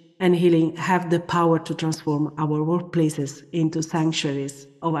communication, and healing have the power to transform our workplaces into sanctuaries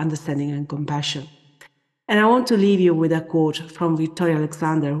of understanding and compassion. And I want to leave you with a quote from Victoria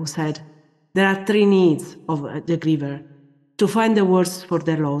Alexander, who said, "There are 3 needs of the griever: to find the words for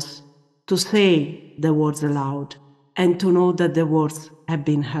their loss, to say the words aloud, and to know that the words have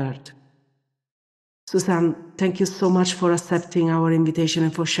been heard." Suzanne, thank you so much for accepting our invitation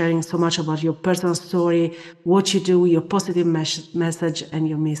and for sharing so much about your personal story, what you do, your positive message, and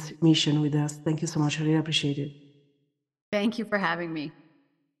your mission with us. Thank you so much. I really appreciate it. Thank you for having me.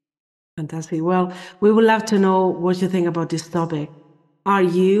 Fantastic. Well, we would love to know what you think about this topic. Are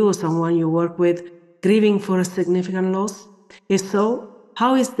you or someone you work with grieving for a significant loss? If so,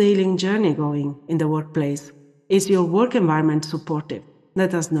 how is the healing journey going in the workplace? Is your work environment supportive?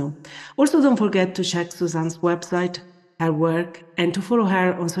 Let us know. Also, don't forget to check Suzanne's website, her work, and to follow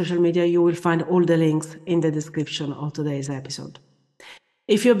her on social media. You will find all the links in the description of today's episode.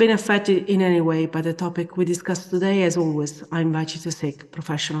 If you've been affected in any way by the topic we discussed today, as always, I invite you to seek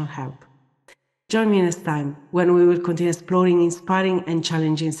professional help. Join me next time when we will continue exploring inspiring and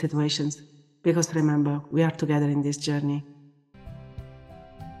challenging situations, because remember, we are together in this journey.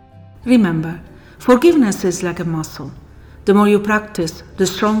 Remember, forgiveness is like a muscle. The more you practice, the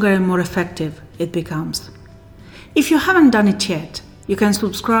stronger and more effective it becomes. If you haven't done it yet, you can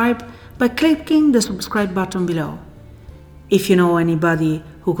subscribe by clicking the subscribe button below. If you know anybody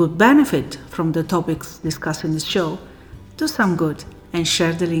who could benefit from the topics discussed in this show, do some good and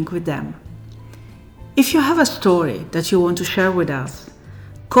share the link with them. If you have a story that you want to share with us,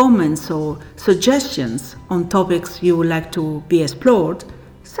 comments or suggestions on topics you would like to be explored,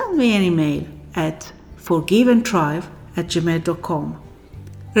 send me an email at forgiveandthrive@gmail.com.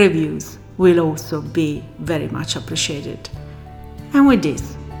 Reviews will also be very much appreciated. And with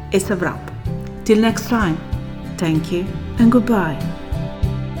this, it's a wrap. Till next time, Thank you and goodbye.